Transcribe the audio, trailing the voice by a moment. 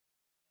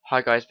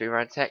Hi guys,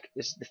 BRadTech.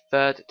 This is the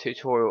third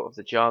tutorial of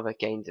the Java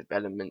game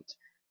development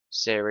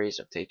series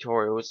of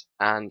tutorials,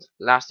 and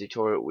last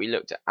tutorial we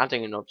looked at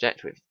adding an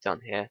object, we've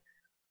done here,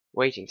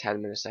 waiting 10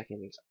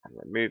 milliseconds and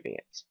removing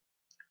it.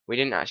 We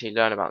didn't actually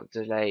learn about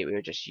the delay, we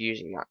were just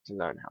using that to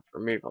learn how to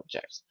remove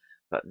objects.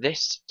 But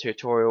this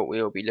tutorial we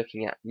will be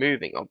looking at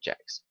moving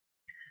objects.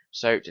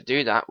 So to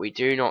do that, we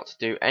do not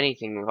do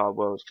anything with our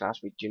world class,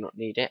 we do not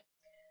need it.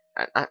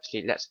 And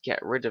actually, let's get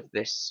rid of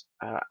this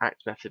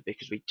act method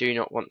because we do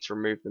not want to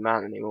remove the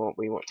man anymore.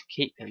 We want to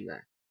keep him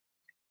there.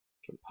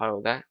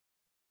 Compile that.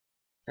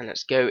 And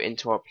let's go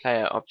into our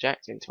player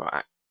object, into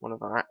our one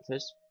of our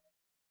actors.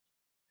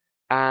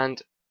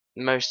 And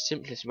the most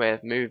simplest way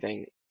of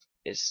moving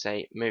is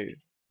say move.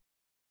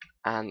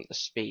 And the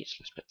speed,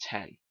 let's put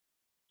 10.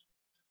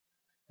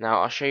 Now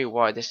I'll show you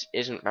why this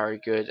isn't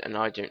very good and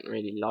I don't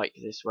really like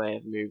this way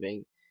of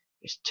moving.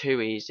 It's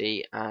too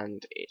easy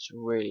and it's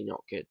really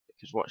not good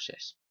because watch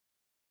this.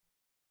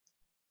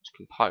 It's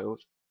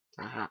compiled.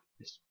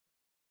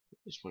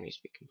 This one needs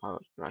to be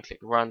compiled. When I click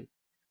run,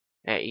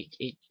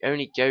 it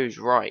only goes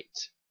right.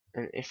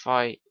 And if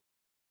I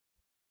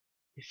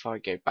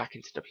go back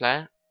into the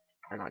player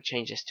and I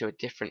change this to a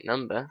different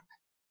number,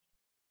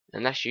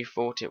 unless you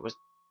thought it was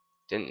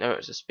didn't know it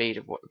was the speed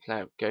of what the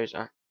player goes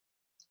at,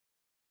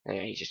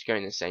 yeah, he's just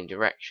going in the same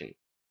direction.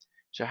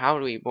 So how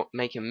do we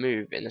make him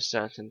move in a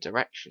certain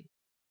direction?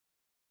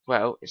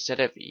 Well, instead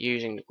of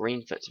using the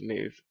green foot to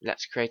move,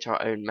 let's create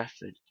our own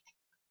method.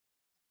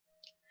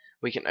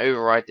 We can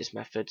override this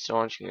method, so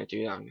I'm just going to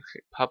do that. I'm going to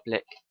click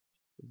public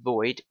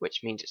void,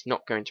 which means it's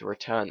not going to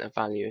return a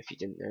value if you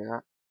didn't know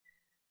that.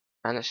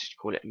 And let's just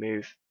call it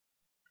move.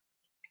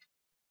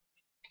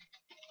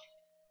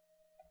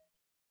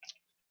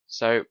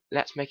 So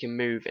let's make a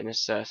move in a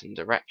certain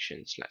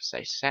direction. So let's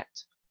say set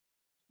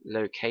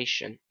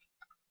location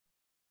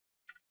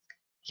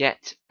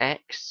get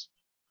x,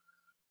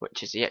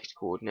 which is the x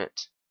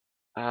coordinate.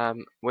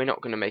 We're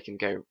not going to make him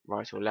go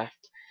right or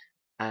left,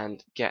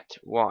 and get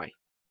y.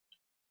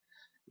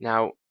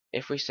 Now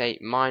if we say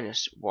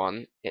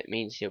 -1, it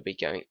means he'll be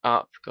going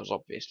up, because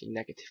obviously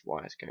negative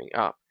y is going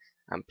up,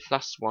 and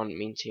 +1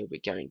 means he'll be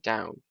going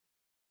down.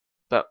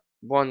 But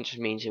 1 just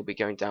means he'll be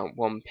going down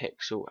 1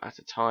 pixel at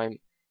a time.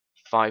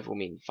 5 will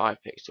mean 5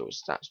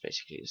 pixels, that's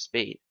basically the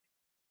speed.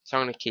 So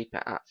I'm going to keep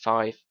it at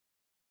 5.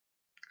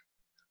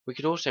 We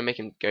could also make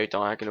him go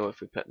diagonal if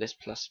we put this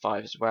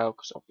 +5 as well,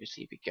 because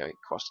obviously he'd be going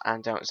across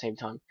and down at the same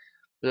time.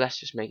 But let's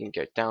just make him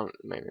go down at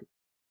the moment.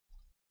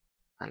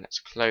 And let's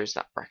close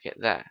that bracket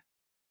there.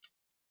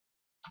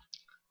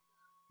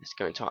 Let's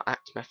go into our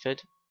act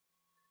method.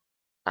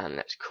 And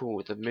let's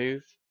call the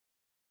move.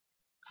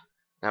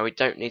 Now we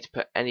don't need to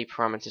put any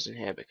parameters in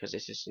here because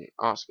this isn't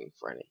asking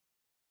for any.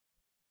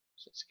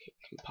 So let's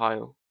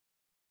compile.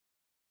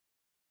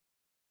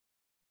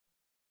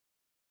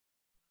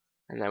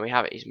 And there we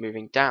have it, he's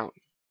moving down.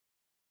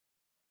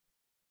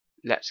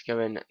 Let's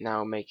go in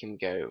now, make him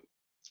go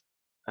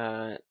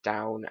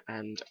down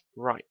and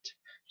right.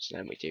 So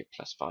then we do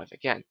 +5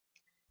 again.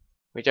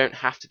 We don't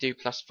have to do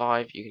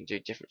 +5, you can do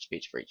different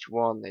speeds for each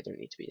one, they don't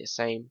need to be the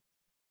same.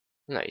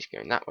 No, he's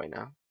going that way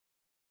now.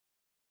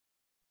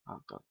 Oh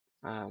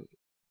god.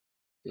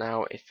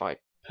 Now if I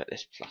put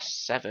this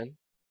 +7,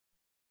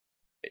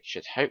 it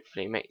should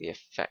hopefully make the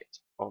effect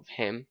of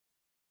him.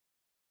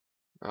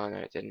 Oh no,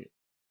 it didn't.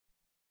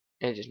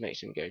 It just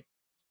makes him go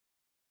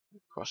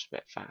across a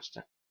bit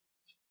faster.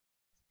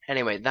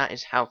 Anyway, that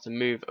is how to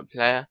move a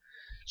player.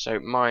 So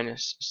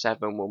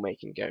 -7 will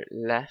make him go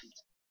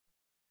left.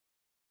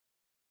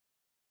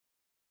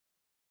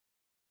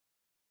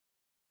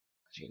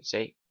 As you can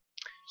see.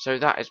 So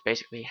that is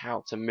basically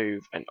how to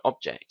move an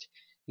object.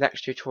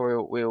 Next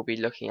tutorial we will be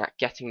looking at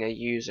getting the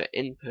user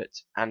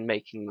input and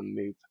making them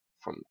move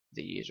from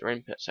the user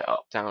input, so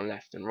up, down,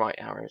 left and right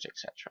arrows,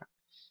 etc.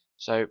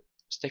 So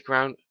stick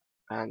around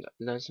and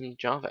learn some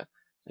Java.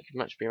 Thank you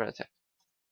very much, BRadTech.